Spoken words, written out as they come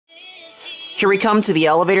Here we come to the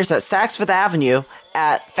elevators at Saks Fifth Avenue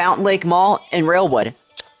at Fountain Lake Mall in Railwood.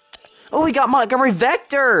 Oh, we got Montgomery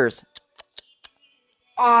Vectors!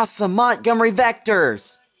 Awesome, Montgomery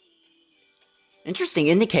Vectors! Interesting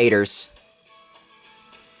indicators.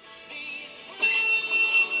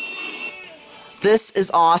 This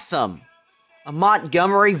is awesome. A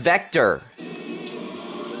Montgomery Vector.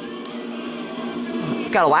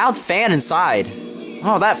 It's got a loud fan inside.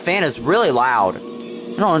 Oh, that fan is really loud.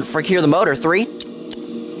 I don't hear the motor. 3.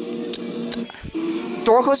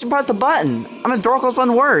 Door close, you press the button. I mean, the door close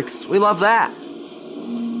button works. We love that.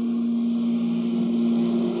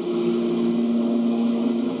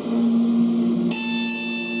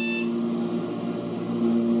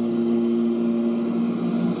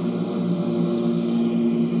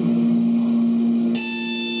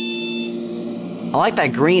 I like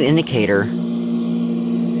that green indicator.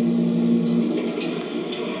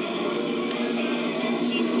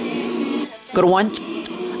 Go to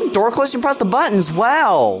 1. Door closed, you press the buttons.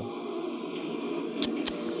 Wow.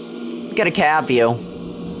 We got a cab view.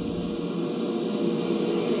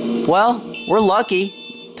 Well, we're lucky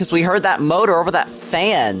because we heard that motor over that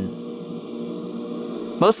fan.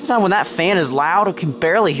 Most of the time when that fan is loud, I can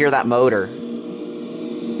barely hear that motor.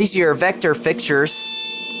 These are your Vector fixtures.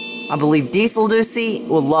 I believe Diesel Lucy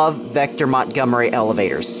will love Vector Montgomery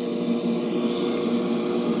elevators.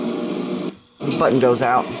 The button goes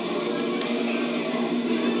out.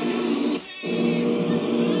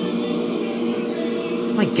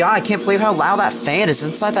 Oh my god, I can't believe how loud that fan is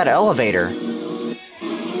inside that elevator.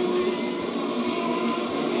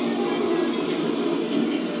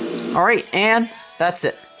 Alright, and that's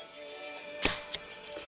it.